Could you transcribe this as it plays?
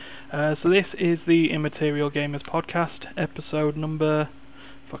So this is the Immaterial Gamers podcast, episode number,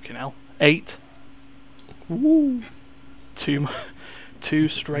 8. Woo. Two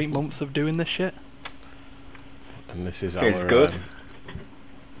straight months of doing this shit. And this is Feels our good.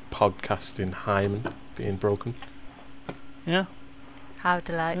 podcasting hymen being broken. Yeah, How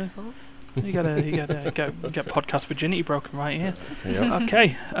delightful. you gotta get podcast virginity broken right here. Yep.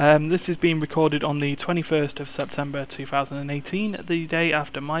 Okay, this is being recorded on the 21st of September 2018, the day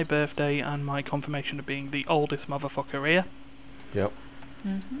after my birthday and my confirmation of being the oldest motherfucker here. Yep.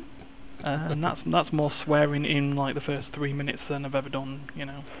 Mm-hmm. And that's more swearing in like the first 3 minutes than I've ever done, you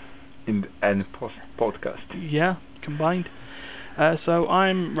know. In and podcast. Yeah, combined. So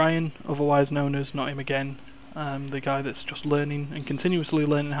I'm Ryan, otherwise known as Not Him Again. I'm the guy that's just learning and continuously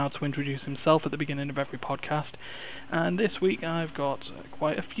learning how to introduce himself at the beginning of every podcast. And this week I've got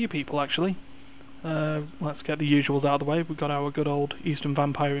quite a few people actually. Let's get the usuals out of the way. We've got our good old Eastern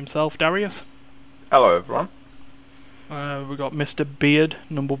vampire himself, Darius. Hello, everyone. We've got Mr. Beard,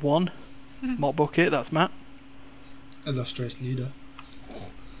 number 1. Mop Bucket, that's Matt. Illustrious leader.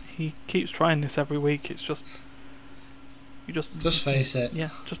 He keeps trying this every week. It's just... You Just face it. Yeah,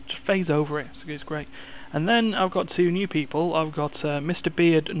 just phase over it. It's great. And then I've got 2 new people. I've got Mr.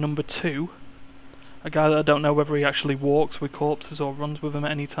 Beard number 2, a guy that I don't know whether he actually walks with corpses or runs with them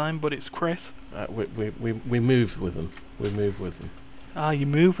at any time, but it's Chris. We move with them. We move with them. Ah, you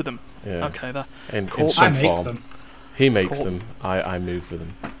move with them. Yeah. Okay, that In Corp- some I make form. them. He makes Corp- them. I move with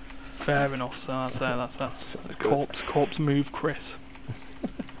them. fair enough. So that's corpse move, Chris.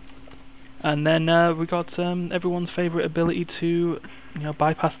 And then we got everyone's favourite ability to,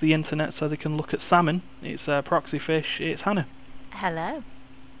 bypass the internet so they can look at salmon. It's Proxy Fish. It's Hannah. Hello.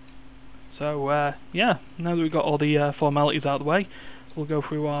 So, now that we've got all the formalities out of the way, we'll go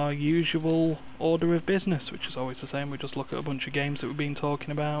through our usual order of business, which is always the same. We just look at a bunch of games that we've been talking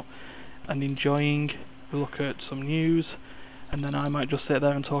about and enjoying. We look at some news, and then I might just sit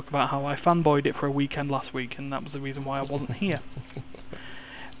there and talk about how I fanboyed it for a weekend last week, and that was the reason why I wasn't here.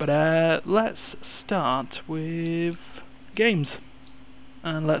 But let's start with games.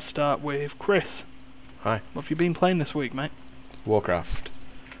 And let's start with Chris. Hi. What have you been playing this week, mate? Warcraft.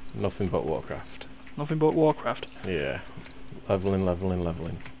 Nothing but Warcraft. Nothing but Warcraft. Yeah.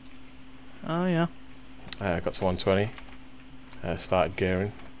 Leveling. Oh, yeah. Got to 120. Started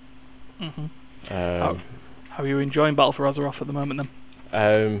gearing. Mm-hmm. Um, How are you enjoying Battle for Azeroth at the moment,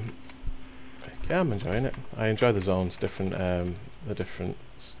 then? Yeah, I'm enjoying it. I enjoy the zones, the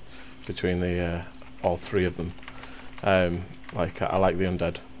difference between the all 3 of them. I like the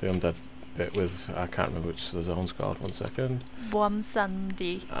undead bit with, I can't remember which the zone's called. 1 second. Bom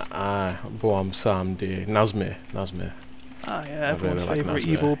Sandy. Bom Samdi Nazmir. Ah, yeah, I everyone's really like favourite Nazmir.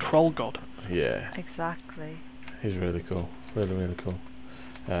 evil troll god. Yeah, Exactly. he's really cool. Really cool.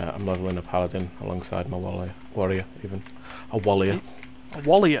 I'm leveling a paladin alongside my warrior even. A warrior. A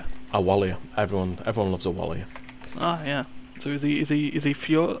Wallier. A warrior. Everyone loves a warrior. Ah, yeah. So is he he's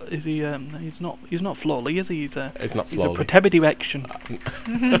not Flawley, is he? He's It's not he's a flawless. protective action.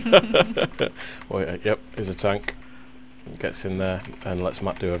 Yep, he's a tank. Gets in there and lets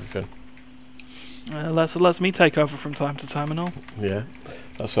Matt do everything. Lets me take over from time to time and all. Yeah,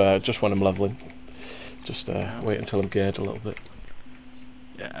 that's just when I'm leveling. Just wait until I'm geared a little bit.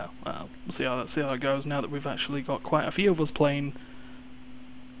 Yeah, well, we'll see how it goes now that we've actually got quite a few of us playing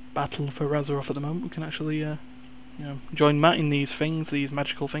Battle for Azeroth at the moment. We can actually join Matt in these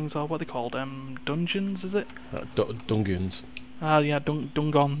magical things, or what they called, dungeons, is it? Dungeons. Ah, yeah, dungons.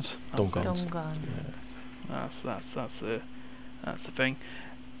 Dungons. Dongon. Yeah. That's the thing.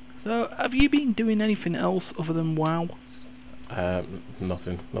 So, have you been doing anything else other than WoW?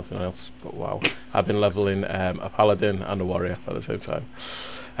 Nothing else but WoW. I've been leveling a paladin and a warrior at the same time.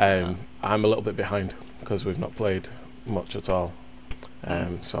 I'm a little bit behind because we've not played much at all.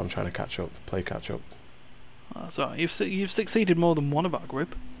 So I'm trying to play catch up. So you've succeeded more than one of our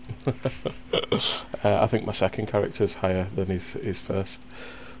group. I think my second character's higher than his first.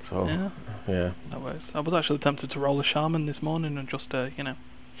 So yeah. I was actually tempted to roll a shaman this morning and just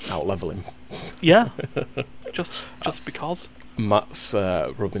Out level him. Yeah. just because. Matt's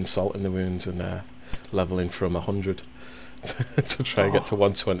rubbing salt in the wounds and leveling from 100 to try and get to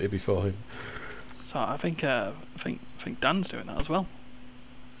 120 before him. So I think Dan's doing that as well.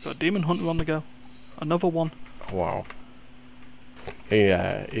 Got a demon hunter on the go. Another one. Wow.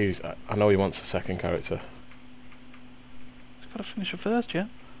 He's. I know he wants a second character. He's got to finish it first, yeah.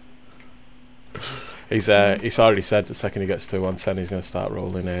 He's already said the second he gets to 110, he's going to start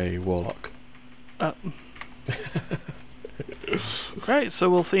rolling a warlock. Great. So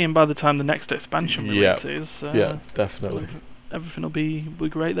we'll see him by the time the next expansion releases. Yeah, definitely. everything will be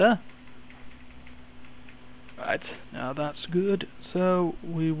great there. Right, now that's good. So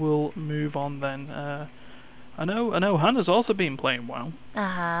we will move on then. I know Hannah's also been playing WoW. I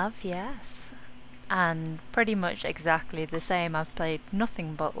have, yes. And pretty much exactly the same. I've played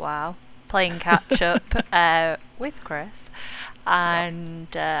nothing but WoW. Playing catch up with Chris. And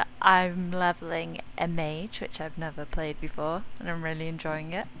I'm leveling a mage, which I've never played before, and I'm really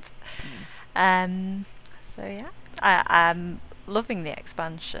enjoying it. So yeah, I'm loving the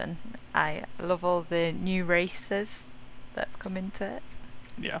expansion. I love all the new races that have come into it,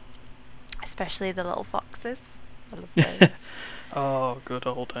 Yeah. especially the little foxes. I love those. Oh, good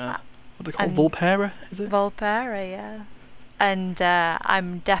old what they call And Volpera, is it? Volpera, yeah. And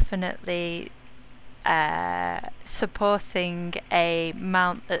I'm definitely supporting a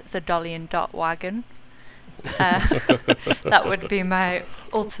mount that's a dolly and dot wagon. That would be my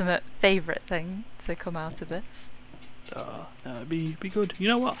ultimate favourite thing to come out of this. It'd be good. You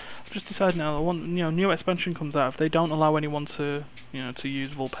know what? I've just decided now. I want new expansion comes out. If they don't allow anyone to to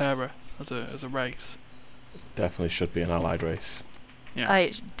use Volpera as a race, Definitely should be an allied race. yeah.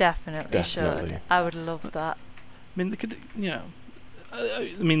 I definitely Definitely. should. I would love that. I mean, they could,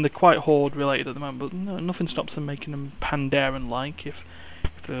 I mean, they're quite horde related at the moment, but no, nothing stops them making them Pandaren-like if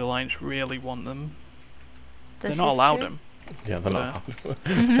the Alliance really want them. They're This not is allowed true. them. Yeah, they're not.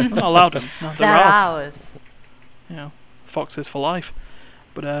 They're not allowed them. No, They're ours. ours. Foxes for life.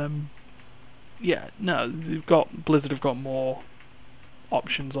 But yeah, no, Blizzard have got more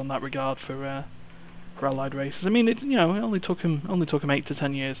options on that regard for allied races. I mean, it only took them 8 to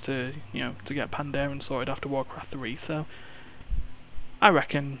 10 years to get Pandaren sorted after Warcraft 3. So I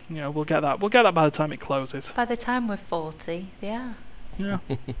reckon we'll get that by the time it closes. By the time we're 40, yeah. Yeah.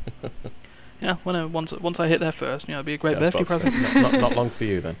 Yeah. Once I hit there first, it'll be a great Yeah, I was birthday about to present. say, not long for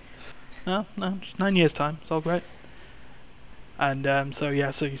you then. No, just 9 years time. It's all great. And so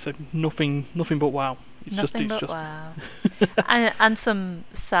you said nothing but WoW. Nothing but wow. and some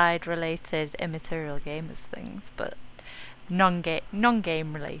side-related Immaterial Gamers things, but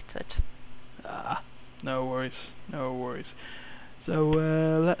non-game related. No worries. So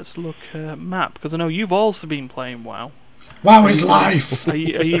let's look at Map, because I know you've also been playing WoW. WoW is life! Are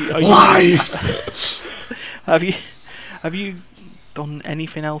you Life! have you done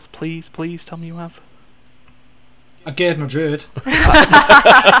anything else? Please tell me you have. I gave my druid.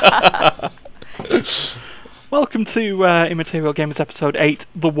 Welcome to Immaterial Gamers episode 8,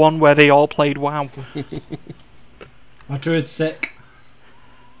 the one where they all played WoW. My druid's sick.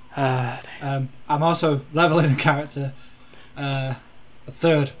 Uh, I'm also leveling a character, a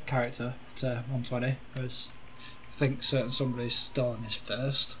third character to 120, because I think certain somebody's still on his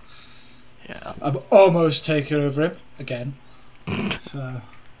first. yeah. I'm almost taking over him again. So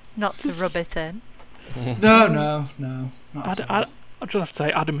Not to rub it in. no, not at all. I just have to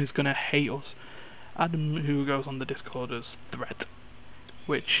say, Adam is going to hate us. Adam, who goes on the Discord as Threat,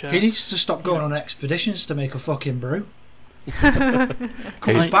 which He needs to stop going on expeditions to make a fucking brew. Comes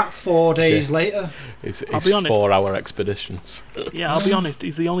He's- back 4 days later. It's I'll be honest. 4-hour expeditions. yeah, I'll be honest,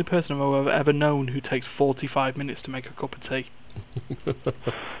 he's the only person I've ever known who takes 45 minutes to make a cup of tea.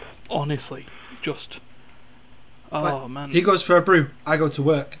 Honestly, just man. He goes for a brew. I go to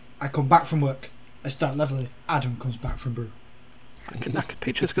work. I come back from work. I start leveling. Adam comes back from brew. I could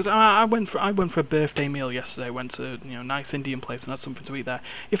picture this because I went for a birthday meal yesterday. Went to nice Indian place and had something to eat there.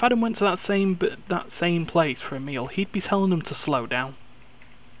 If Adam went to that same place for a meal, he'd be telling them to slow down.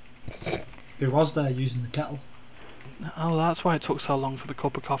 He was there using the kettle. Oh, that's why it took so long for the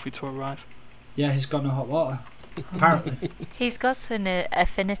cup of coffee to arrive. Yeah, he's got no hot water. Apparently. He's got an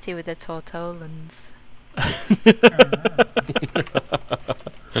affinity with the Tortolans.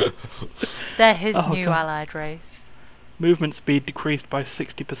 They're his Oh, new God. allied race. Movement speed decreased by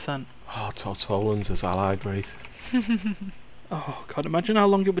 60%. Oh, Tortolans as allied race. Oh God! Imagine how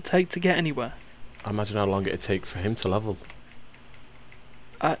long it would take to get anywhere. Imagine how long it'd take for him to level.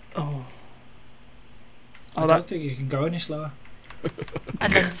 I Oh, don't that think you can go any slower.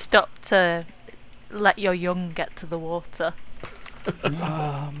 And then stop to let your young get to the water.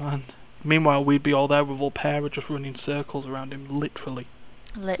 man. Meanwhile, we'd be all there with Volpera just running circles around him, literally.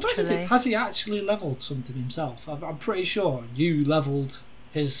 I don't Literally. think, has he actually levelled something himself? I'm pretty sure you levelled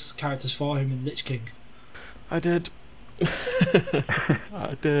his characters for him in Lich King. I did.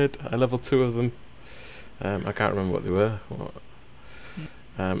 I did. I leveled 2 of them. I can't remember what they were.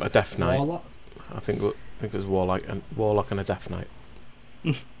 A Death Knight. Warlock. I think it was Warlock and a Death Knight.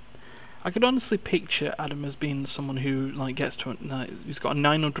 I could honestly picture Adam as being someone who gets to he's got a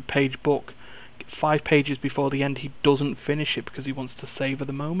 900-page book. 5 pages before the end, he doesn't finish it because he wants to savour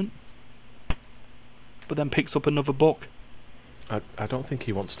the moment. But then picks up another book. I don't think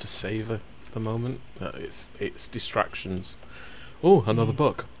he wants to savour the moment. It's distractions. Oh, another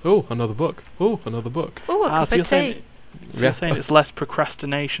book. Oh, another book. Oh, another book. Ooh, a cup So you're of saying, tea. you're saying it's less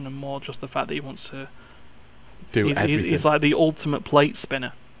procrastination and more just the fact that he wants to... Do everything. He's like the ultimate plate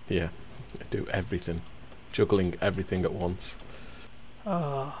spinner. Yeah, do everything. Juggling everything at once.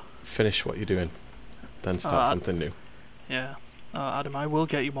 Finish what you're doing, then start something new. Yeah. Adam, I will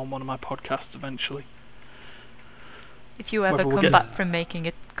get you on one of my podcasts eventually. If you ever Whether we'll come get- back from making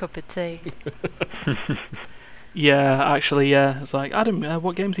a cup of tea. Yeah, actually, yeah. It's like, Adam,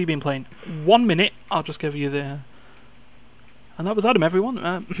 what games have you been playing? 1 minute, I'll just give you the... And that was Adam, everyone.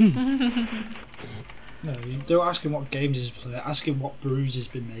 No, you don't ask him what games he's playing. Ask him what brews he's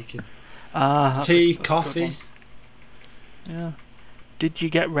been making. That's Tea, that's a good coffee. one. Yeah. Did you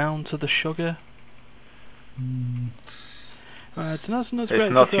get round to the sugar? So that's It's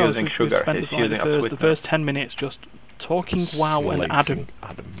great. not for us. using We've sugar, spent it's the using a the sweetener. first 10 minutes just talking WoW and Adam.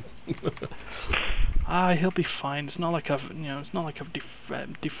 Adam. He'll be fine. It's not like I've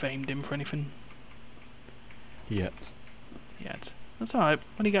defamed him for anything Yet. yet. That's alright.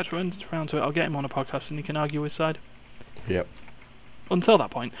 When he gets round to it, I'll get him on a podcast and he can argue his side. Yep. Until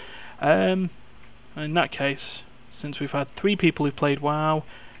that point. In that case, since we've had 3 people who've played WoW,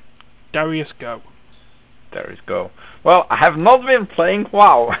 Darius, go. There is go. Well, I have not been playing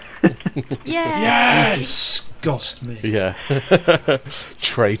WoW. Yeah. You disgust me. Yeah.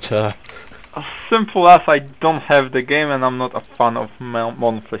 Traitor. As simple as I don't have the game and I'm not a fan of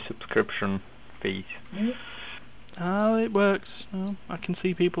monthly subscription fees. It works. I can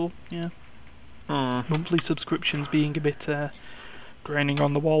see people, monthly subscriptions being a bit draining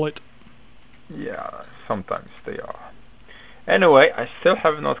on the wallet. Yeah, sometimes they are. Anyway, I still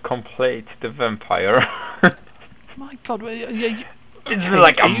have not completed the vampire. My God, It's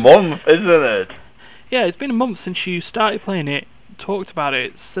like a month, isn't it? Yeah, it's been a month since you started playing it, talked about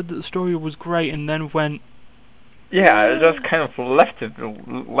it, said that the story was great, and then went... Yeah, I just kind of left it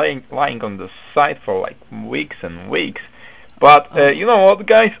lying on the side for like weeks and weeks. But you know what,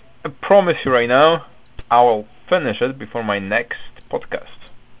 guys? I promise you right now, I will finish it before my next podcast.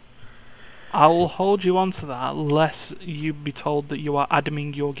 I'll hold you on to that, lest you be told that you are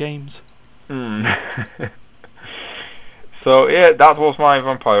Adaming your games. So yeah, that was my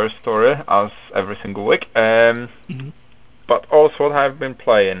vampire story, as every single week. But also what I've been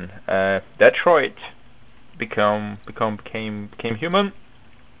playing, Detroit, became human.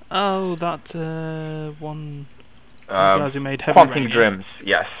 Oh, that one. The Um, guys who made Heavy Quantum Rain. Dreams,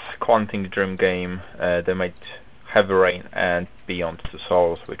 yes, Quantum Dream game. They made Heavy Rain and Beyond Two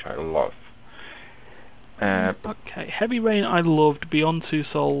Souls, which I love. Okay, Heavy Rain I loved. Beyond Two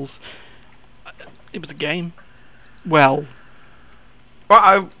Souls, it was a game. Well,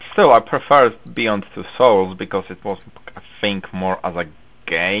 I prefer Beyond Two Souls because it was, I think, more as a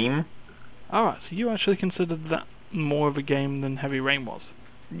game. alright, so you actually considered that more of a game than Heavy Rain was?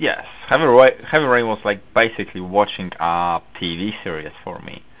 Yes, Heavy Rain was like basically watching a TV series for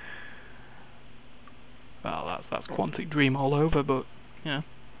me. Well, that's Quantic Dream all over, but yeah.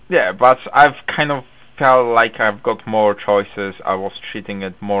 Yeah, but I've kind of felt like I've got more choices. I was treating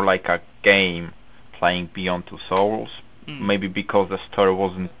it more like a game, playing Beyond Two Souls. Maybe because the story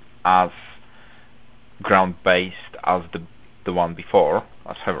wasn't as ground-based as the one before,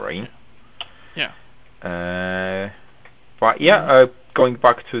 as Heavy Rain. Yeah. But yeah, going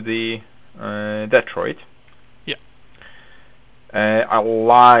back to the Detroit. Yeah. I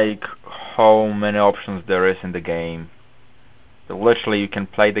like how many options there is in the game. So literally, you can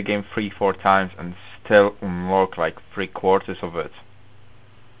play the game 3-4 times and still unlock like 3/4 of it.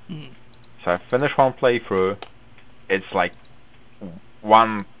 So I finished one playthrough. It's like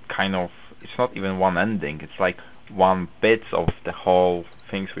one kind of. It's not even one ending. It's like one bit of the whole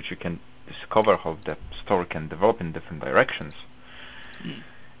things which you can discover how the story can develop in different directions.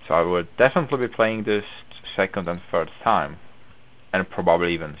 So I will definitely be playing this second and third time, and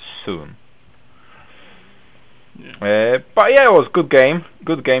probably even soon. But yeah, it was good game.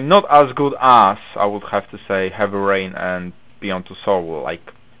 Good game. Not as good as I would have to say Heavy Rain and Beyond Two Souls.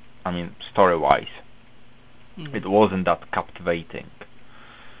 Like, I mean, story-wise, it wasn't that captivating.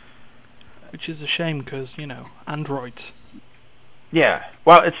 Which is a shame because, androids. Yeah,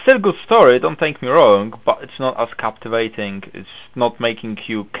 well, it's still a good story, don't take me wrong, but it's not as captivating. It's not making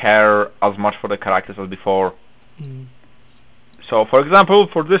you care as much for the characters as before. So, for example,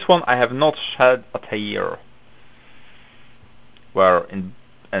 for this one, I have not shed a tear. When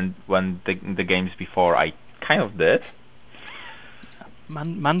the games before, I kind of did.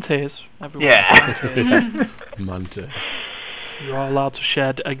 Man tears, everyone. Yeah. Man tears. Mantis. You are allowed to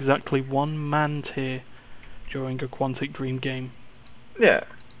shed exactly one man tear during a Quantic Dream game. Yeah.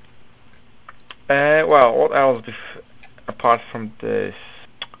 Well, what else apart from this?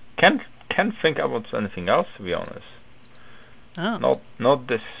 Can't think about anything else, to be honest. Oh. Not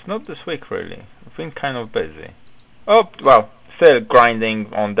this week really. I've been kind of busy. Oh well, still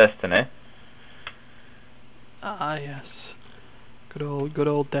grinding on Destiny. Ah, yes. Good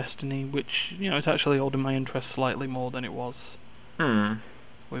old Destiny, which, it's actually holding my interest slightly more than it was Hmm.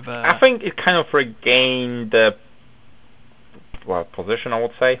 with I think it kind of regained the position, I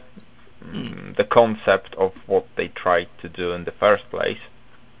would say. The concept of what they tried to do in the first place.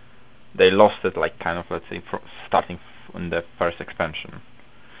 They lost it, like, kind of, let's say, starting in the first expansion.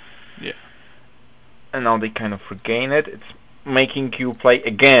 Yeah. And now they kind of regain it. It's making you play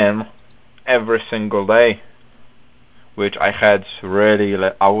again every single day, which I had really,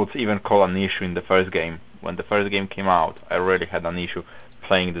 I would even call an issue in the first game. When the first game came out, I really had an issue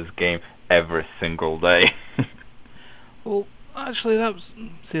playing this game every single day. Well, actually, that's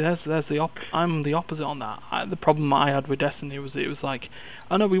I'm the opposite on that. The problem I had with Destiny was it was like,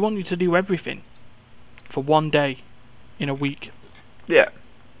 oh no, we want you to do everything for one day in a week. Yeah.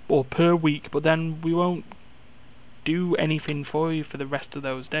 Or per week, but then we won't do anything for you for the rest of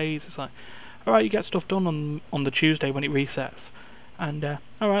those days. It's like, alright, you get stuff done on the Tuesday when it resets. And,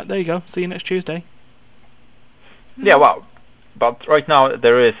 alright, there you go. See you next Tuesday. Yeah, well, but right now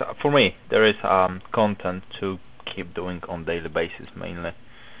there is content to keep doing on daily basis mainly.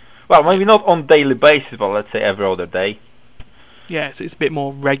 Well, maybe not on daily basis, but let's say every other day. Yeah, it's a bit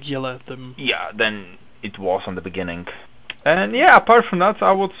more regular than... Yeah, than it was on the beginning. And yeah, apart from that,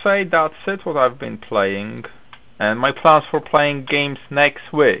 I would say that's it, what I've been playing. And my plans for playing games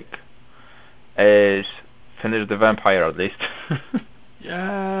next week is finish the Vampire at least.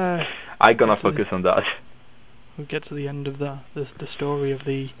 Yeah. I'm gonna focus on that. We'll get to the end of the story of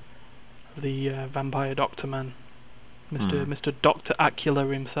the vampire doctor man, Mr. Doctor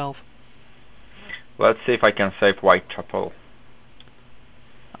Acula himself. Let's see if I can save Whitechapel.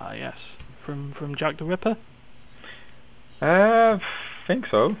 Ah, yes, from Jack the Ripper. Think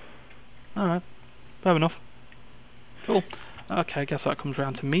so. All right, fair enough. Cool. Okay, I guess that comes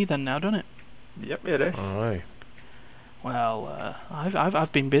round to me then now, doesn't it? Yep, it is. Aye. Well,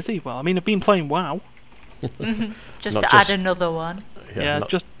 I've been busy. Well, I mean, I've been playing WoW. Just Not to just- add another one. Yeah,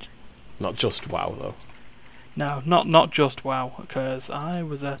 Not just WoW though. No, not just WoW, because I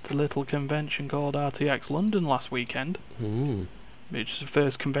was at a little convention called RTX London last weekend, which is the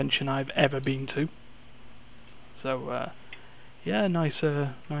first convention I've ever been to. So, yeah, nice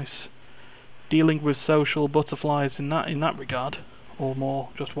dealing with social butterflies in that regard, or more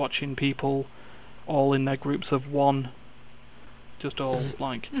just watching people all in their groups of one, just all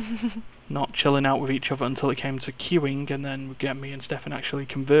like not chilling out with each other until it came to queuing, and then we get me and Stefan actually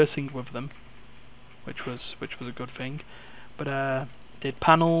conversing with them, which was a good thing. But did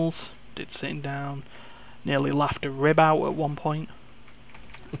panels, did sitting down, nearly laughed a rib out at one point.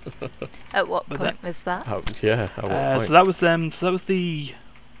 At what But point was that? At what point? So that was them. So that was the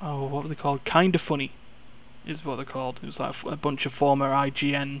what were they called? Kinda Funny, is what they're called. It was like a bunch of former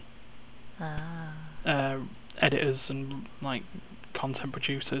IGN editors and like content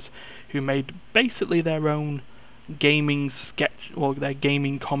producers who made basically their own gaming sketch or their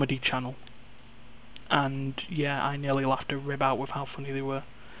gaming comedy channel. And yeah, I nearly laughed a rib out with how funny they were.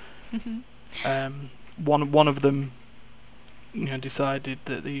 One of them, decided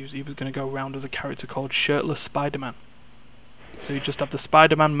that he was going to go around as a character called Shirtless Spider-Man. So he'd just have the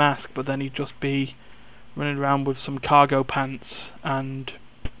Spider-Man mask, but then he'd just be running around with some cargo pants, and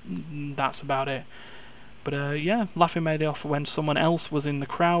that's about it. But yeah, laughing made it off when someone else was in the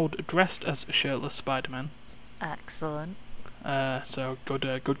crowd dressed as a Shirtless Spider-Man. Excellent. So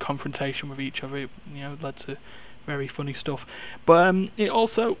good confrontation with each other. It, led to very funny stuff. But it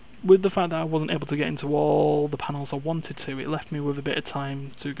also, with the fact that I wasn't able to get into all the panels I wanted to, it left me with a bit of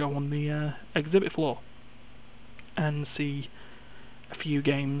time to go on the exhibit floor and see a few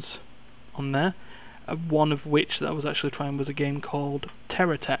games on there. One of which that I was actually trying was a game called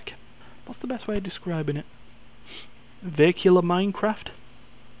Terra Tech. What's the best way of describing it? Vehicular Minecraft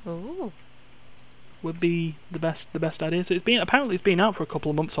Ooh. would be the best idea. So apparently it's been out for a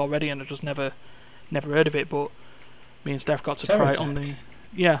couple of months already, and I just never heard of it. But me and Steph got to try it on the.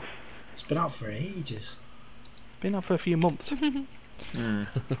 Yeah, It's been out for ages. been out for a few months.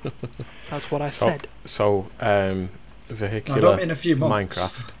 That's what I So- said. So, No, I vehicular don't mean a few months.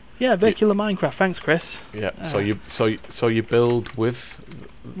 Minecraft. Yeah, Vehicular Minecraft. Thanks, Chris. Yeah. So you build with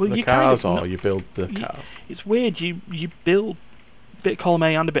Well, the you kind cars, of- or you build the you- cars? It's weird. You build a bit of column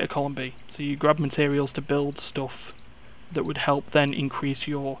A and a bit of column B. So you grab materials to build stuff that would help then increase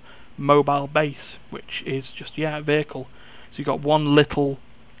your mobile base, which is just a vehicle. So you've got one little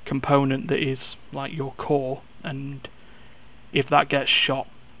component that is like your core, and if that gets shot,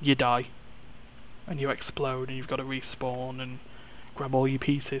 you die. And you explode, and you've got to respawn and grab all your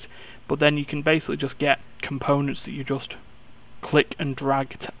pieces. But then you can basically just get components that you just click and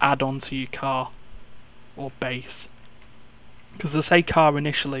drag to add onto your car or base. Because I say car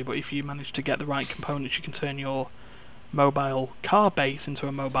initially, but if you manage to get the right components, you can turn your mobile car base into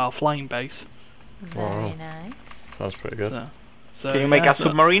a mobile flying base. Very nice. Sounds pretty good. So Can you make a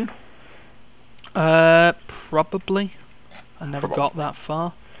submarine? Probably. I never Probably. got that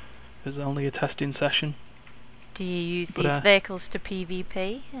far. It was only a testing session. Do you use But, these vehicles to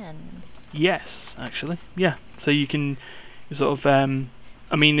PvP? And Yes, actually. Yeah. So you can sort of...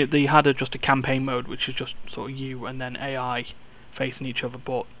 I mean, they had just a campaign mode, which is just sort of you and then AI facing each other,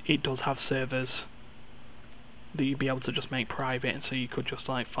 but it does have servers that you'd be able to just make private, and so you could just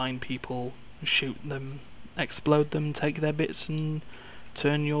like find people, shoot them, explode them, take their bits, and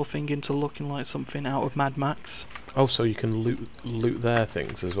turn your thing into looking like something out of Mad Max. Oh, so you can loot their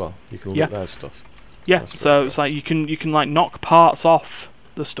things as well. You can loot Yeah. their stuff. Yeah, That's so pretty it's like you can like knock parts off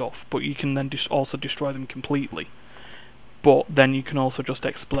the stuff, but you can then also destroy them completely. But then you can also just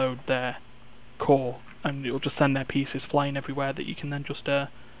explode their core, and it'll just send their pieces flying everywhere that you can then just add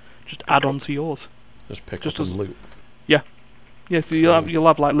on to yours. Just pick Just up as- and loot. Yeah, so you'll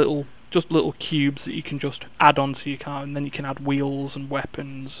have like little cubes that you can just add onto your car, and then you can add wheels and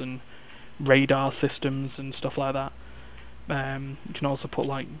weapons and radar systems and stuff like that. You can also put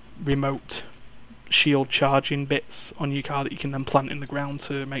like remote shield charging bits on your car that you can then plant in the ground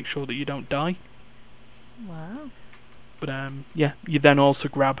to make sure that you don't die. wow. But yeah, you then also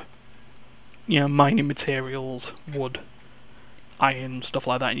grab, mining materials, wood, iron, stuff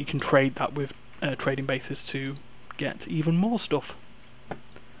like that, and you can trade that with trading bases to get even more stuff.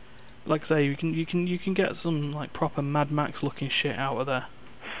 Like I say, you can get some like proper Mad Max looking shit out of there.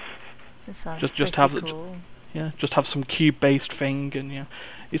 That sounds Just pretty have the- cool. Yeah, just have some cube-based thing, and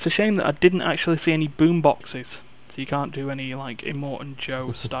it's a shame that I didn't actually see any boom boxes. So you can't do any like Immortan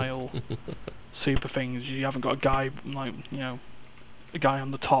Joe style super things. You haven't got a guy like a guy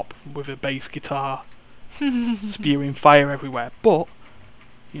on the top with a bass guitar spewing fire everywhere. But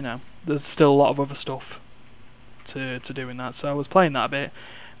there's still a lot of other stuff to do in that. So I was playing that a bit,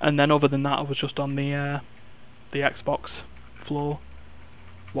 and then other than that, I was just on the Xbox floor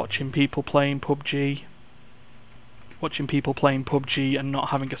watching people playing PUBG. Watching people playing PUBG and not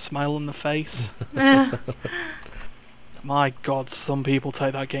having a smile on the face. My God, some people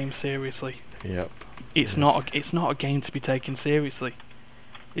take that game seriously. Yep. It's Yes. not a game to be taken seriously.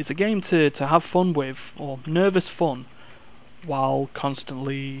 It's a game to have fun with, or nervous fun, while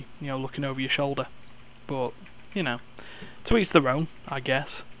constantly looking over your shoulder. But to each their own, I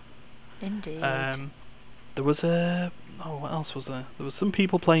guess. Indeed. There was what else was there? There was some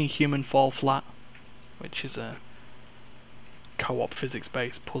people playing Human Fall Flat, which is a co-op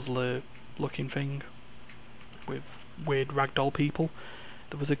physics-based puzzler looking thing with weird ragdoll people.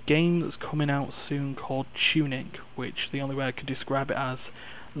 There was a game that's coming out soon called Tunic, which the only way I could describe it as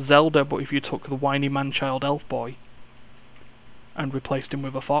Zelda, but if you took the whiny man-child elf boy and replaced him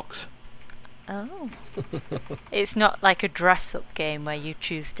with a fox. Oh. It's not like a dress-up game where you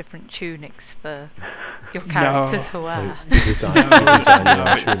choose different tunics for your character to wear. Design your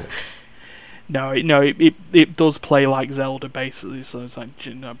own tunic. No, it does play like Zelda basically. So it's like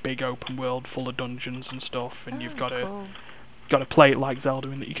big open world full of dungeons and stuff, and you've got to Cool. play it like Zelda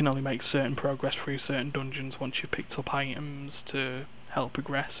in that you can only make certain progress through certain dungeons once you've picked up items to help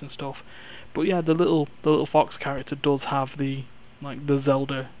progress and stuff. But yeah, the little fox character does have the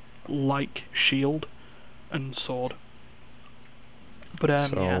Zelda like shield and sword. But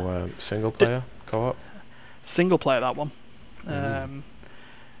Single player co-op. single player that one. Mhm.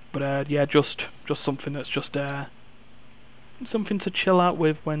 But yeah, just something that's just something to chill out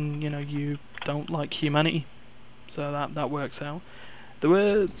with when you don't like humanity. So that works out. There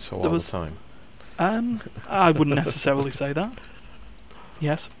So was all the time. I wouldn't necessarily say that.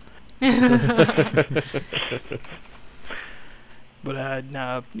 Yes. But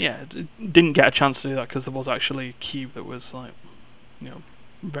no, yeah, didn't get a chance to do that because there was actually a queue that was like,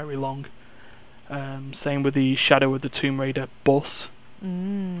 very long. Same with the Shadow of the Tomb Raider bus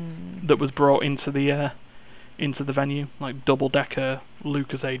that was brought into the venue, like double-decker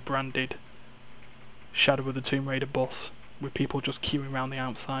Lucasade branded Shadow of the Tomb Raider bus with people just queuing around the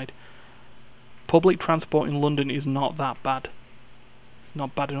outside. Public transport in London is not that bad.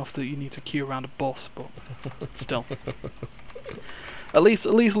 Not bad enough that you need to queue around a bus, but still. At least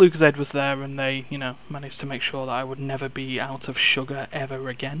Lucasade was there, and they, managed to make sure that I would never be out of sugar ever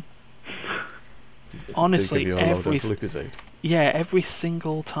again. honestly, they give you a load of Lucozade. Yeah, every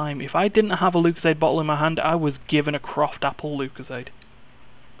single time. If I didn't have a Lucozade bottle in my hand, I was given a Croft Apple Lucozade.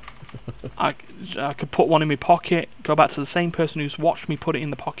 I could put one in my pocket, go back to the same person who's watched me put it in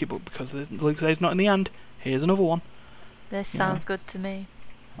the pocket, but because the Lucosade's not in the hand, here's another one. This sounds good to me.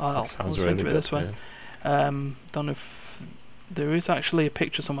 Well, Sounds let's really think of it good. this way. Don't know if there is actually a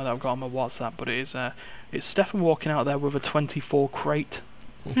picture somewhere that I've got on my WhatsApp, but it's Stefan walking out there with a 24 crate,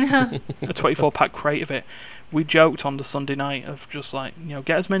 a 24 pack crate of it. We joked on the Sunday night of just like,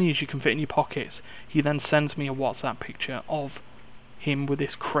 get as many as you can fit in your pockets. He then sends me a WhatsApp picture of him with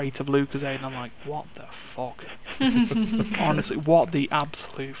this crate of Lucozade, and I'm like, what the fuck? Honestly, what the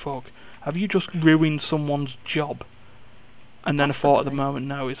absolute fuck? Have you just ruined someone's job? And then I thought at the moment,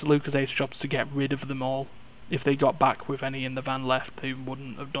 no, it's Lucosade's job to get rid of them all. If they got back with any in the van left, they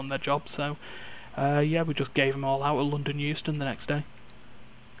wouldn't have done their job. So, we just gave them all out at London Euston the next day.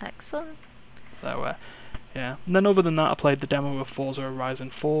 Excellent. So, yeah. And then other than that, I played the demo of Forza Horizon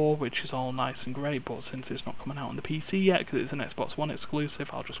 4, which is all nice and great, but since it's not coming out on the PC yet, because it's an Xbox One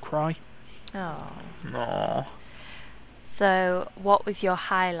exclusive, I'll just cry. Oh. No. So, what was your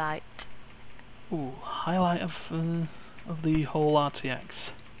highlight? Ooh, highlight of the whole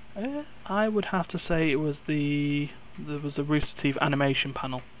RTX. I would have to say there was the Rooster Teeth animation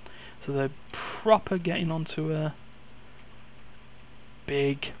panel. So they're proper getting onto a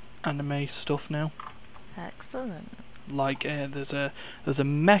big anime stuff now. Excellent. Like there's a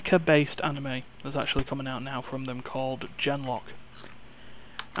mecha based anime that's actually coming out now from them called Genlock,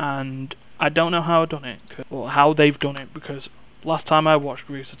 and I don't know how how they've done it, because last time I watched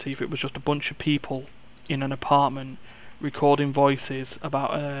Rooster Teeth, it was just a bunch of people in an apartment recording voices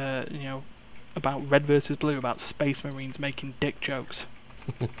about about Red versus Blue, about Space Marines making dick jokes.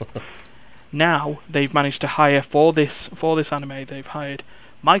 Now they've managed to hire for this anime. They've hired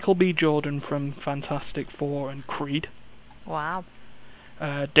Michael B. Jordan from Fantastic Four and Creed. Wow.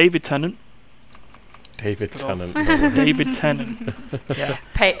 David Tennant. David Tennant. David Tennant. Yeah.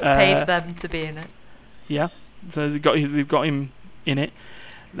 Paid them to be in it. Yeah. So they've got him in it.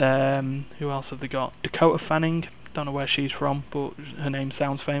 Who else have they got? Dakota Fanning. Don't know where she's from, but her name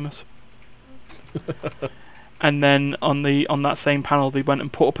sounds famous. And then on that same panel, they went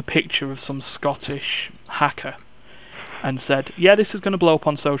and put up a picture of some Scottish hacker, and said, "Yeah, this is going to blow up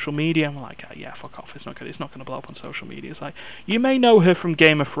on social media." And we're like, "Yeah, fuck off! It's not going to blow up on social media." It's like, you may know her from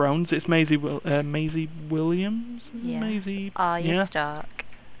Game of Thrones. It's Maisie Williams. Yeah. Maisie. Arya Stark.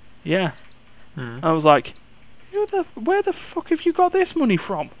 Yeah. I was like, where the fuck have you got this money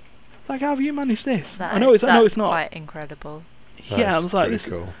from? Like, how have you managed this? I know it's not quite incredible. Yeah, I was like,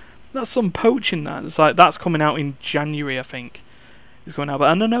 cool. That's some poaching. That it's like that's coming out in January, I think. It's going out, but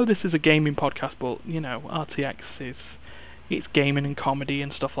and I know this is a gaming podcast, but RTX it's gaming and comedy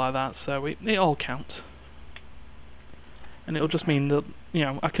and stuff like that, so it all counts. And it'll just mean that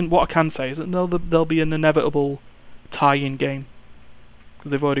what I can say is that there'll be an inevitable tie-in game,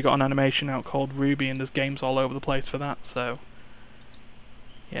 because they've already got an animation out called Ruby, and there's games all over the place for that. So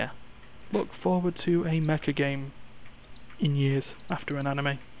yeah, look forward to a mecha game in years after an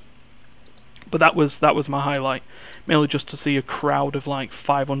anime. But that was my highlight, mainly just to see a crowd of like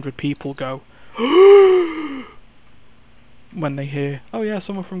 500 people go when they hear, "Oh yeah,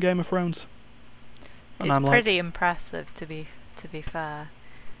 someone from Game of Thrones." And It's I'm pretty impressive, to be fair.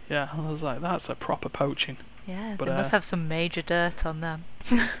 Yeah, I was like, that's a proper poaching. Yeah, But, they must have some major dirt on them.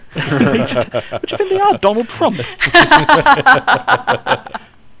 What do you think they are, Donald Trump? I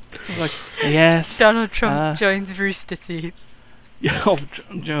was like, yes. Donald Trump joins Rooster Teeth. Yeah,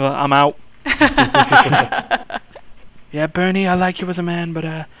 I'm out. Yeah, Bernie, I like you as a man, but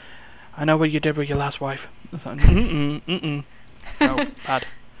I know what you did with your last wife. It's like, No, bad.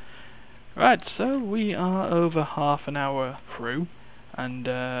 Right, so we are over half an hour through, and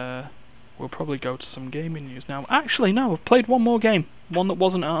we'll probably go to some gaming news now. Actually, no, I've played one more game, one that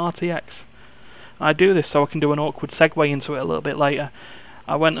wasn't at RTX. I do this so I can do an awkward segue into it a little bit later.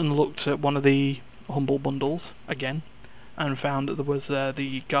 I went and looked at one of the Humble Bundles again, and found that there was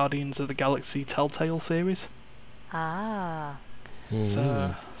the Guardians of the Galaxy Telltale series. Ah.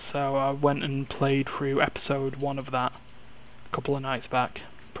 So I went and played through episode 1 of that a couple of nights back.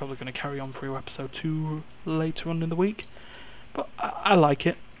 Probably going to carry on through episode 2 later on in the week. But I like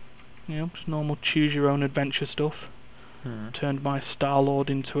it. Just normal choose your own adventure stuff. Turned my Star-Lord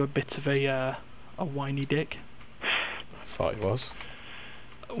into a bit of a whiny dick. I thought he was.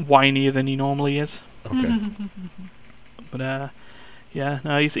 Whinier than he normally is. Okay. But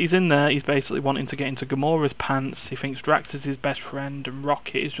he's in there. He's basically wanting to get into Gamora's pants. He thinks Drax is his best friend, and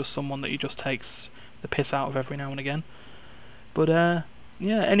Rocket is just someone that he just takes the piss out of every now and again. But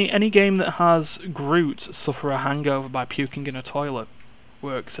Yeah, any game that has Groot suffer a hangover by puking in a toilet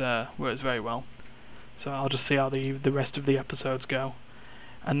works very well. So I'll just see how the rest of the episodes go,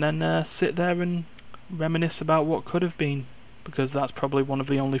 and then sit there and reminisce about what could have been, because that's probably one of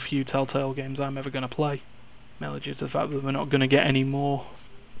the only few Telltale games I'm ever going to play. Mainly due to the fact that we're not going to get any more.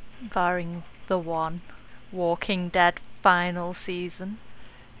 Barring the one Walking Dead final season.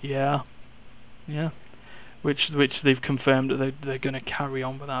 Yeah, which they've confirmed that they're going to carry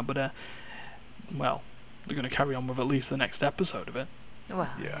on with that, but well, they're going to carry on with at least the next episode of it. Well,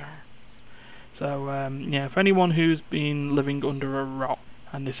 Yeah. yeah. So for anyone who's been living under a rock,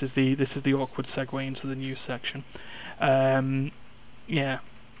 and this is the awkward segue into the news section.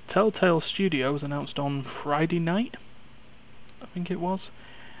 Telltale Studios announced on Friday night, I think it was,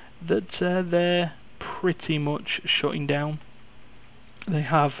 that they're pretty much shutting down. They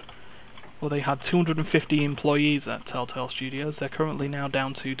had 250 employees at Telltale Studios. They're currently now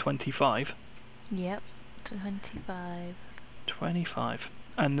down to 25. Yep, 25. 25,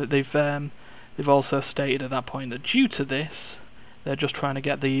 and that they've also stated at that point that due to this, they're just trying to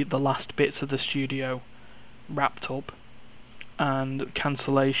get the last bits of the studio wrapped up, and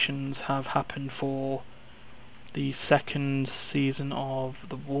cancellations have happened for the second season of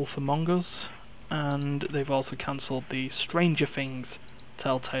The Wolf Among Us, and they've also cancelled the Stranger Things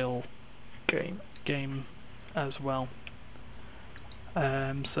Telltale game as well.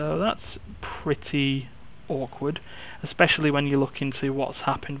 So that's pretty awkward, especially when you look into what's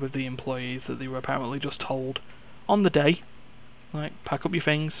happened with the employees, that they were apparently just told on the day, like, pack up your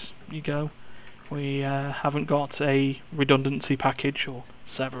things, you go. We haven't got a redundancy package or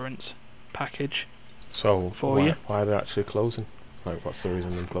severance package. So For you. why they're actually closing? Like, what's the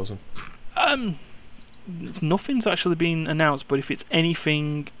reason they're closing? Nothing's actually been announced, but if it's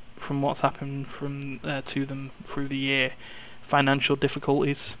anything from what's happened to them through the year, financial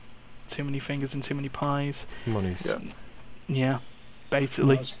difficulties, too many fingers and too many pies. Money's. Yeah,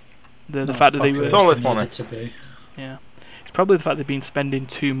 basically. Not as- The not fact as that they popular were. Solid as they money. needed to be. Yeah. It's probably the fact they've been spending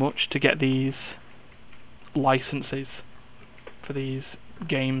too much to get these licenses for these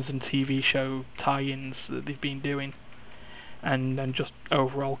games and TV show tie-ins that they've been doing, and just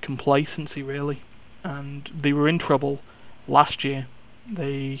overall complacency, really. And they were in trouble last year.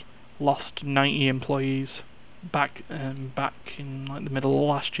 They lost 90 employees back in like the middle of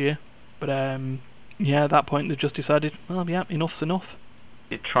last year. But at that point they just decided, well, yeah, enough's enough.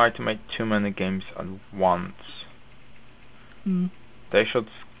 They try to make too many games at once. They should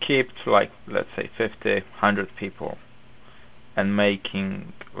keep to, like, let's say 50, 100 people, and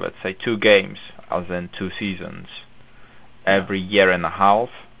making, let's say, 2 games, as in 2 seasons, every year and a half.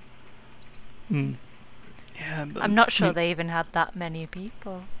 Yeah, but I'm not sure they even had that many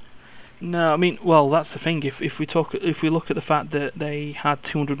people. No, I mean, well, that's the thing. If we look at the fact that they had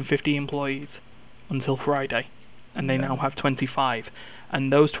 250 employees until Friday, and they now have 25,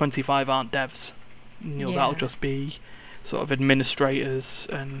 and those 25 aren't devs, that'll Yeah. just be sort of administrators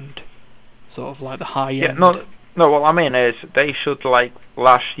and sort of like the high Yeah, end. no. What I mean is they should, like,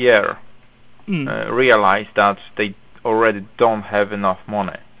 last year realize that they already don't have enough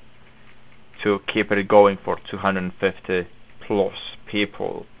money to keep it going for 250 plus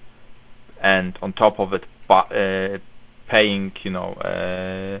people, and on top of it, paying,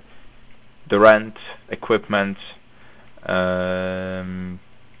 the rent, equipment,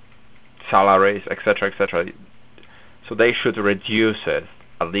 salaries, etc., etc. So they should reduce it,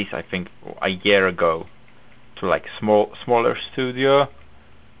 at least I think a year ago, to, like, smaller studio,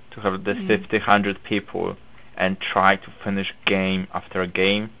 to have this 50, 100 people, and try to finish game after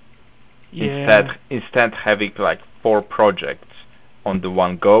game. Yeah. Instead having, like, 4 projects on the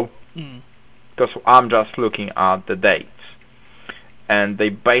one go. Because I'm just looking at the dates, and they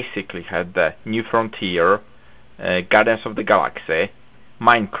basically had the New Frontier, Guardians of the Galaxy,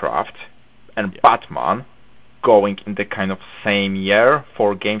 Minecraft, and Batman going in the kind of same year,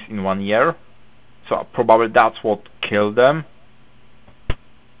 4 games in 1 year. So probably that's what killed them.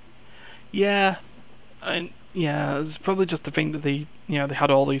 Yeah, it's probably just the thing that they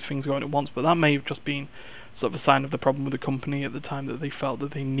had all these things going at once, but that may have just been sort of a sign of the problem with the company at the time, that they felt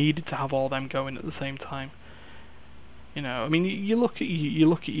that they needed to have all them going at the same time. I mean, you look at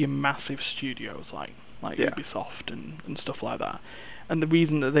your massive studios like Ubisoft and stuff like that, and the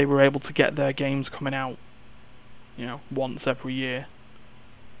reason that they were able to get their games coming out, once every year,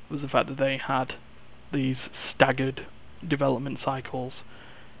 was the fact that they had these staggered development cycles.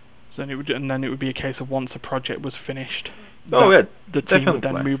 So then it would be a case of, once a project was finished, the team would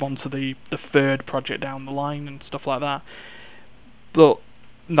then move on to the third project down the line and stuff like that. But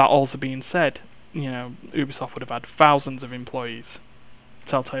that also being said, Ubisoft would have had thousands of employees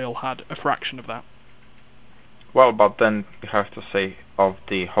Telltale had a fraction of that. Well, but then you have to say of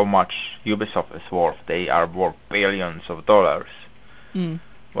how much Ubisoft is worth. They are worth billions of dollars,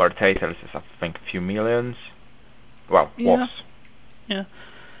 where Telltale is, I think, a few millions. Well, Yeah. was. Yeah.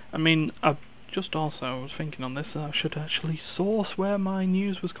 I mean, I just also was thinking on this, I should actually source where my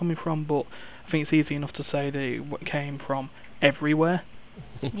news was coming from, but I think it's easy enough to say that it came from everywhere.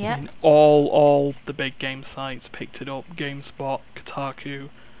 Yeah. I mean, all the big game sites picked it up. GameSpot, Kotaku,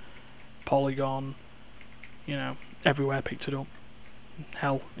 Polygon, everywhere picked it up.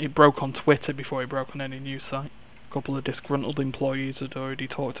 Hell, it broke on Twitter before it broke on any news site. A couple of disgruntled employees had already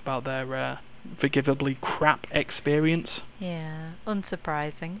talked about their forgivably crap experience. Yeah.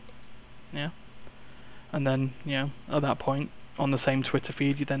 Unsurprising. Yeah. And then, at that point, on the same Twitter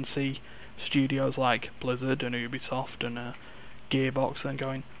feed, you then see studios like Blizzard and Ubisoft and Gearbox then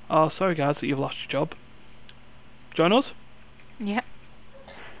going, "Oh, sorry guys that you've lost your job. Join us?" Yep.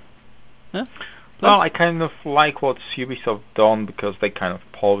 Yeah? Well, I kind of like what Ubisoft done because they kind of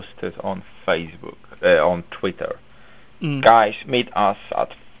posted on Facebook, on Twitter. Guys, meet us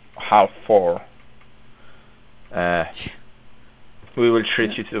at 4:30. We will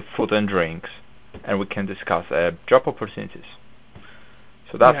treat you to food and drinks, and we can discuss job opportunities.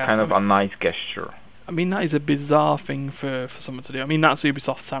 So that's kind of a nice gesture. I mean, that is a bizarre thing for someone to do. I mean, that's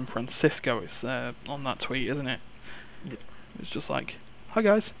Ubisoft San Francisco. It's on that tweet, isn't it? Yeah. It's just like, "Hi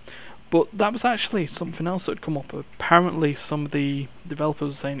guys." But that was actually something else that had come up. Apparently, some of the developers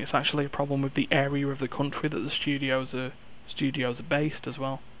were saying it's actually a problem with the area of the country that the studios are based as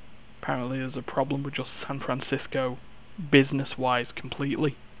well. Apparently, there's a problem with just San Francisco, business-wise,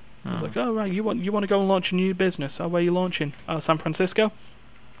 completely. It's like, "Oh right, you want to go and launch a new business? Oh, where are you launching? Oh, San Francisco?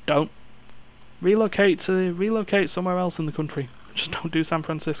 Don't relocate somewhere else in the country. Just don't do San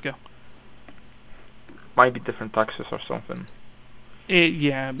Francisco." Might be different taxes or something.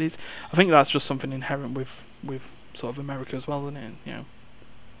 I think that's just something inherent with sort of America as well, isn't it?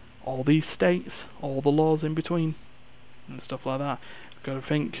 All these states, all the laws in between, and stuff like that. Got to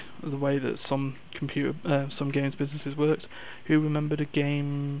think of the way that some games businesses worked. Who remembered a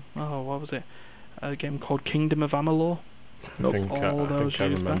game? Oh, what was it? A game called Kingdom of Amalur. Nope. I think I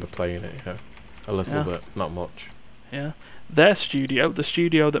remember playing it. Yeah, a little bit, not much. Yeah, their studio, the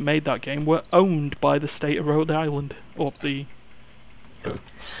studio that made that game, were owned by the state of Rhode Island, or the.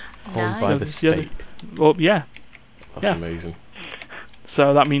 Owned by the state. Well, yeah. That's amazing.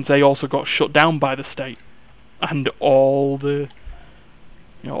 So that means they also got shut down by the state, and all the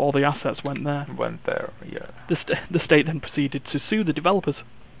assets went there. Yeah. The state then proceeded to sue the developers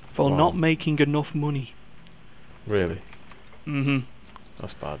for not making enough money. Really? Mhm.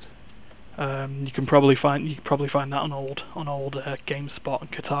 That's bad. You can probably find that on old GameSpot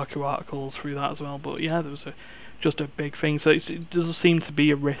and Kotaku articles through that as well. But yeah, there was just a big thing. So it does seem to be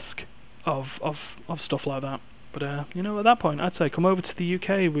a risk of stuff like that. But at that point, I'd say come over to the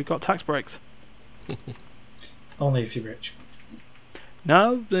UK. We've got tax breaks. Only if you're rich.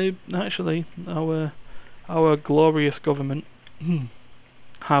 No, they actually our glorious government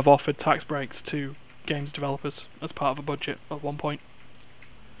have offered tax breaks to games developers as part of a budget at one point.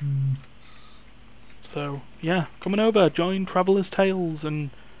 So yeah, coming over, join Traveller's Tales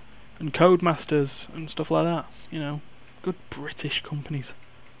and Codemasters and stuff like that. Good British companies.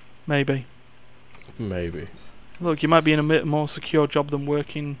 Maybe. Look, you might be in a bit more secure job than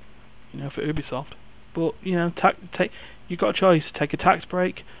working, for Ubisoft. But you got a choice: take a tax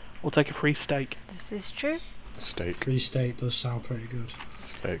break or take a free steak. This is true. Steak. Free steak does sound pretty good.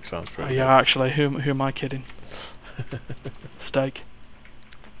 Steak sounds pretty good. Yeah, actually, who am I kidding? Steak.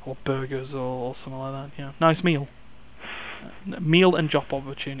 Or burgers or something like that, Nice meal. Meal and job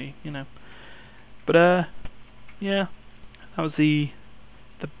opportunity, But, that was the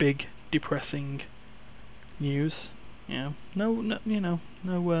big depressing news. No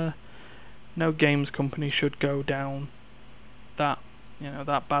games company should go down that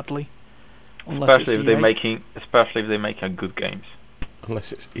badly. Especially if they're making good games.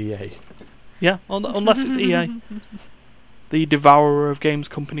 Unless it's EA. Yeah, unless it's EA. The devourer of games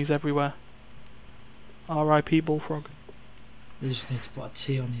companies everywhere. R.I.P. Bullfrog. We just need to put a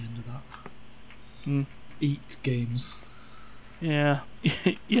T on the end of that. Mm. Eat games. Yeah.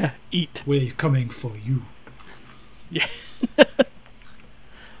 Yeah, eat. We're coming for you. Yeah.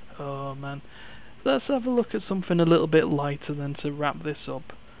 Oh, man. Let's have a look at something a little bit lighter then to wrap this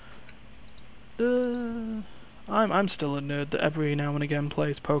up. I'm still a nerd that every now and again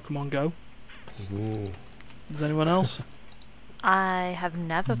plays Pokemon Go. Ooh. Is anyone else? I have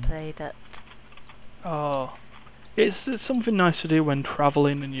never played it. Oh, it's something nice to do when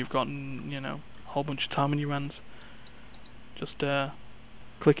travelling and you've got a whole bunch of time on your hands. Just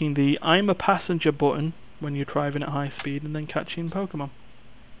clicking the I'm a passenger button when you're driving at high speed and then catching Pokemon.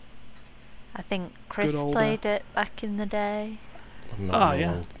 I think Chris Good old, played it back in the day. Not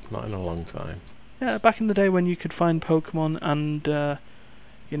yeah. Not in a long time. Yeah, back in the day when you could find Pokemon and,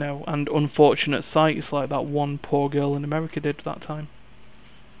 and unfortunate sights like that one poor girl in America did that time.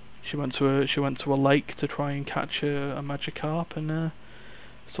 She went to a lake to try and catch a Magikarp and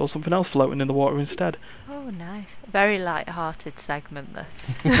saw something else floating in the water instead. Oh, nice. Very light-hearted segment, this.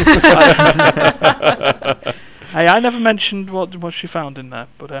 Hey, I never mentioned what she found in there,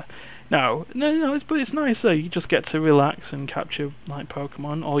 but no, it's nice. You just get to relax and capture like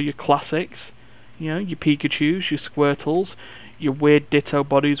Pokemon, all your classics, your Pikachus, your Squirtles, your weird Ditto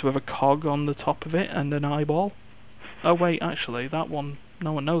bodies with a cog on the top of it and an eyeball. Oh wait, actually, that one,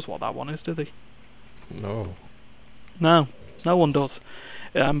 no one knows what that one is, do they? No. No one does.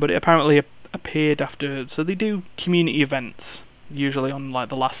 But it apparently appeared after. So they do community events, usually on like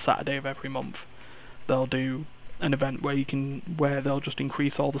the last Saturday of every month. They'll do an event where they'll just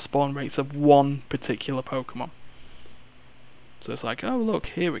increase all the spawn rates of one particular Pokemon. So it's like, oh look,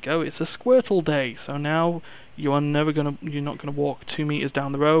 here we go, it's a Squirtle day. So now you're not gonna walk 2 meters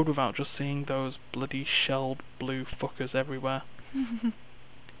down the road without just seeing those bloody shelled blue fuckers everywhere.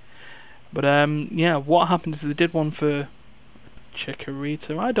 But what happened is they did one for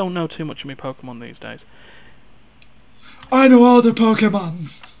Chikorita. I don't know too much of my Pokemon these days. I know all the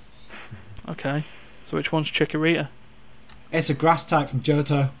Pokemons. Okay, so which one's Chikorita? It's a grass type from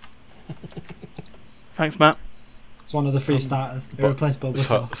Johto. Thanks, Matt. It's one of the 3 starters. It replaced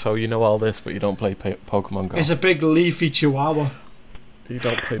Bulbasaur. So you know all this, but you don't play Pokemon Go. It's a big leafy chihuahua. You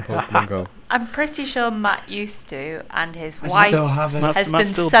don't play Pokemon Go. I'm pretty sure Matt used to, and his I wife still have it. has Matt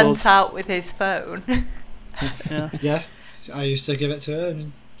been still sent does. out with his phone. Yeah. Yeah, I used to give it to her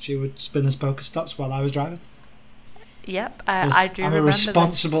and she would spin us Pokestops while I was driving. Yep, 'Cause I do I'm remember a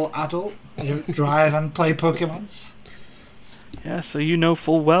responsible adult. I don't drive and play Pokemons. Yeah, so you know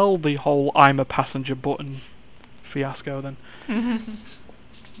full well the whole I'm a passenger button fiasco then.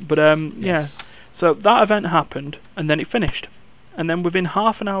 But Yes. so that event happened and then it finished. And then within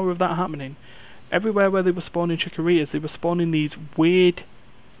half an hour of that happening, everywhere where they were spawning Chikoritas, they were spawning these weird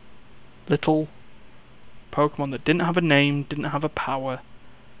little Pokemon that didn't have a name, didn't have a power,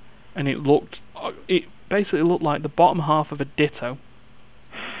 and it basically looked like the bottom half of a Ditto,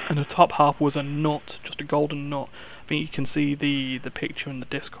 and the top half was a nut, just a golden nut. I think you can see the picture in the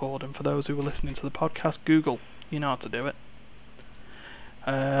Discord, and for those who are listening to the podcast, Google, you know how to do it.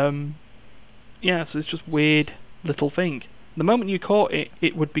 So it's just weird little thing. The moment you caught it,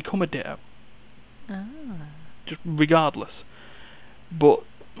 it would become a Ditto. Just regardless. But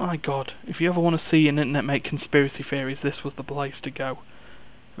my God, if you ever want to see an internet make conspiracy theories, this was the place to go.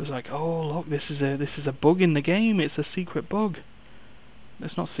 It was like, oh look, this is a bug in the game. It's a secret bug.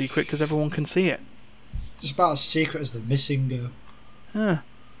 It's not secret because everyone can see it. It's about as secret as the missing go.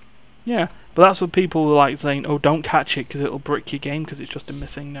 Yeah, but that's what people were like saying. Oh, don't catch it because it'll brick your game because it's just a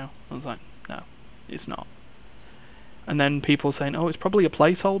missing now. I was like, no, it's not. And then people saying, oh, it's probably a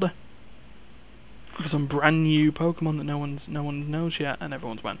placeholder for some brand new Pokemon that no one knows yet, and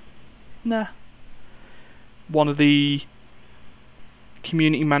everyone's went, nah. One of the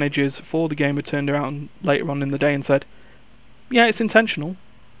community managers for the game had turned around later on in the day and said, yeah, it's intentional.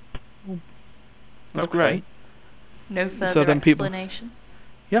 Well, that's Okay. great. No further So then people- explanation.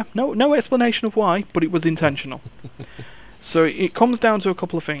 Yeah, no explanation of why, but it was intentional. So it comes down to a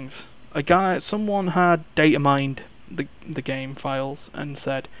couple of things. Someone had data mined the game files and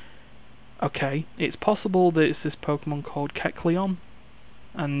said, okay, it's possible that it's this Pokemon called Kecleon,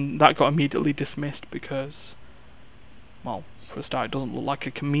 and that got immediately dismissed because, well, for a start, it doesn't look like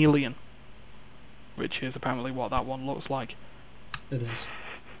a chameleon, which is apparently what that one looks like. It is.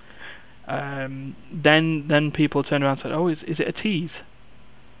 Then people turned around and said, oh, is it a tease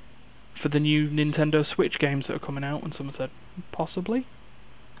for the new Nintendo Switch games that are coming out? And someone said, possibly.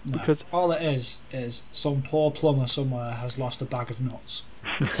 No. Because- all it is some poor plumber somewhere has lost a bag of nuts.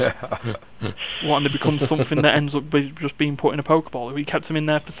 Wanting to become something that ends up just being put in a Pokeball. We kept them in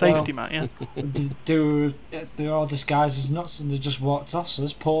there for safety, Matt, yeah? They're all disguised as nuts and they just walked off. So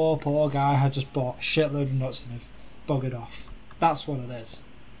this poor guy had just bought a shitload of nuts and they've buggered off. That's what it is.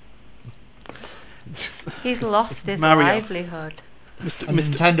 He's lost his Mario. livelihood. And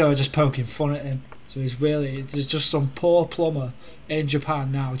Nintendo are just poking fun at him. So there's just some poor plumber in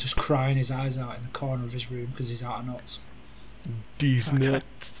Japan now just crying his eyes out in the corner of his room because he's out of nuts. These Okay.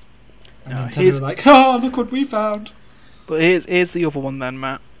 nuts. And No, Nintendo are like, oh, look what we found. But here's the other one then,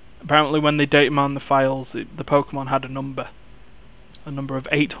 Matt. Apparently when they data mined the files, the Pokemon had a number of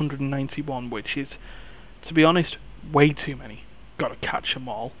 891, which is, to be honest, way too many. got to catch them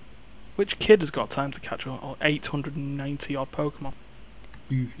all. Which kid has got time to catch all 890 odd Pokemon?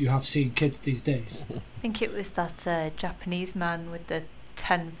 You have seen kids these days. I think it was that Japanese man with the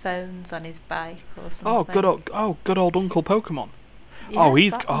 10 phones on his bike or something. Good old Uncle Pokemon. Yeah,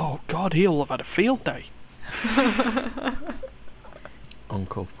 that one. Oh God, he'll have had a field day.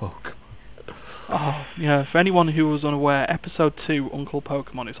 Uncle Poke. Oh yeah, for anyone who was unaware, episode 2, Uncle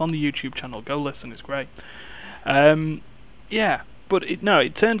Pokemon, it's on the YouTube channel. Go listen, it's great. Yeah, but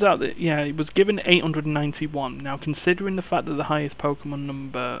it turns out that it was given 891. Now, considering the fact that the highest Pokemon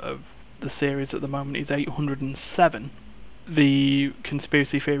number of the series at the moment is 807, the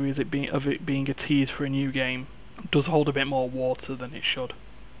conspiracy theory is it being a tease for a new game does hold a bit more water than it should.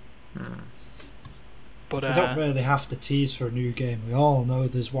 But We don't really have to tease for a new game. We all know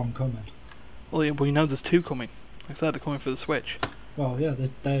there's one coming. well, we know there's 2 coming. Like I said, they're coming for the Switch. Well, yeah,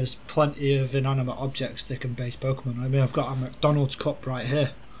 there's plenty of inanimate objects that can base Pokemon. I mean, I've got a McDonald's cup right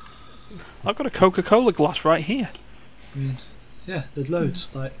here. I've got a Coca-Cola glass right here. I mean, yeah, there's loads.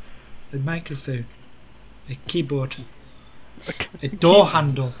 Like a microphone, a keyboard, a door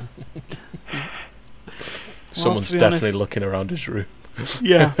handle. Someone's to be definitely honest- looking around his room.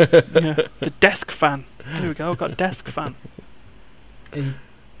 Yeah. The desk fan. There we go. I've got a desk fan. A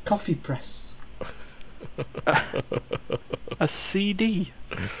coffee press. A CD.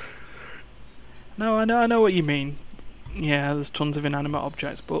 No, I know what you mean. Yeah, there's tons of inanimate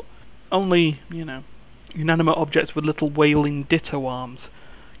objects, but only, inanimate objects with little wailing ditto arms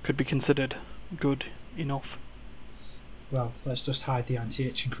could be considered good enough. Well, let's just hide the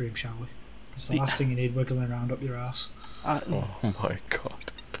anti-itching cream, shall we? It's the last thing you need wiggling around up your ass. Oh my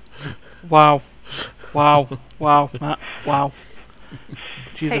god. Wow, Matt, wow.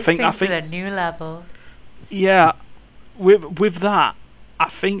 Jeez, Takes I things think, to a new level. yeah. With that, I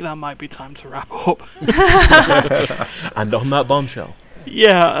think that might be time to wrap up. And on that bombshell.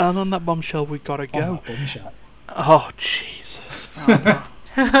 Yeah, and on that bombshell, we gotta Oh, go. my bum shot. Oh, Jesus.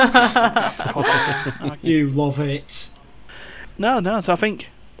 Oh, You love it. No, so I think,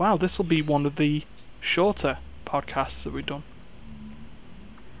 wow, this will be one of the shorter podcasts that we've done.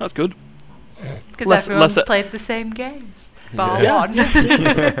 That's good. Because everyone's played the same game. Bar Yeah. one.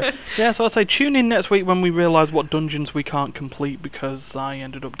 Yeah, so I'd say tune in next week when we realise what dungeons we can't complete because I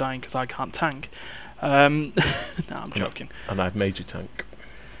ended up dying because I can't tank. No, I'm joking. And I've made you tank.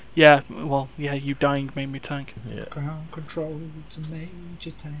 Yeah, well, yeah, you dying made me tank. Yeah. Ground control to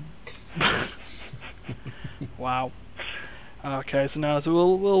Major Tank. Wow. Okay, so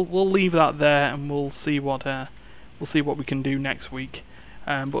we'll leave that there and we'll see what we can do next week.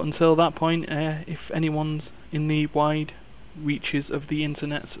 But until that point, if anyone's in the wide reaches of the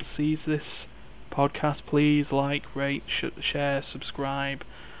internet sees this podcast, please like, rate, share, subscribe,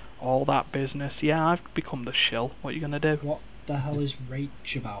 all that business. Yeah, I've become the shill. What are you gonna do? What the hell is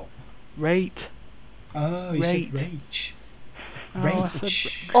Rage about? Rate. Oh, you Rate. said Rage. Oh, I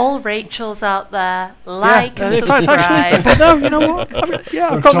Rage. All Rachels out there, like and in fact, subscribe. actually, no, you know what? I'm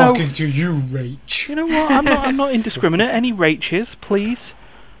I've got talking to you, Rage. You know what? I'm not indiscriminate. Any rages, please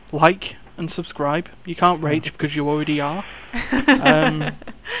like and subscribe. You can't rage because you already are.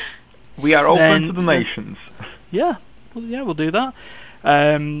 We are open Then- to donations. Yeah, we'll do that.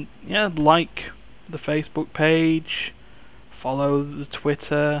 Like the Facebook page, follow the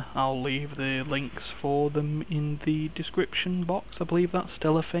Twitter. I'll leave the links for them in the description box. I believe that's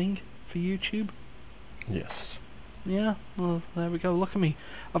still a thing for YouTube. Yes. Yeah, well, there we go. Look at me.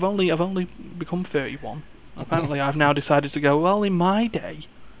 I've only become 31. Apparently, I've now decided to go. Well, in my day.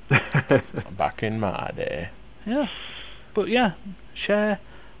 Back in my day. Yeah, but yeah, share,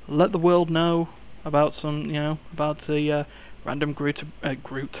 let the world know about about the random Groot.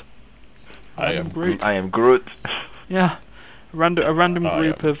 I am Groot. I am Groot. Yeah, a random I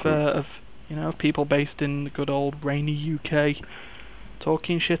group am of Groot. people based in the good old rainy UK,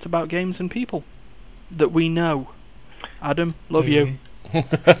 talking shit about games and people that we know. Adam, love Do you. we?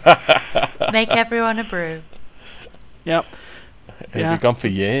 Make everyone a brew. Yep. He'll Yeah. be gone for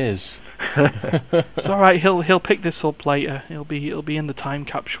years. It's all right. He'll pick this up later. He'll be in the time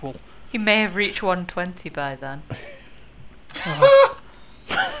capsule. He may have reached 120 by then.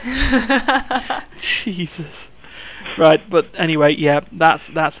 Jesus. Right, but anyway, yeah, that's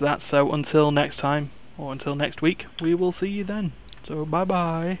that. So until next time, or until next week, we will see you then. So bye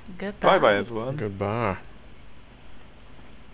bye. Goodbye. Bye bye, everyone. Goodbye.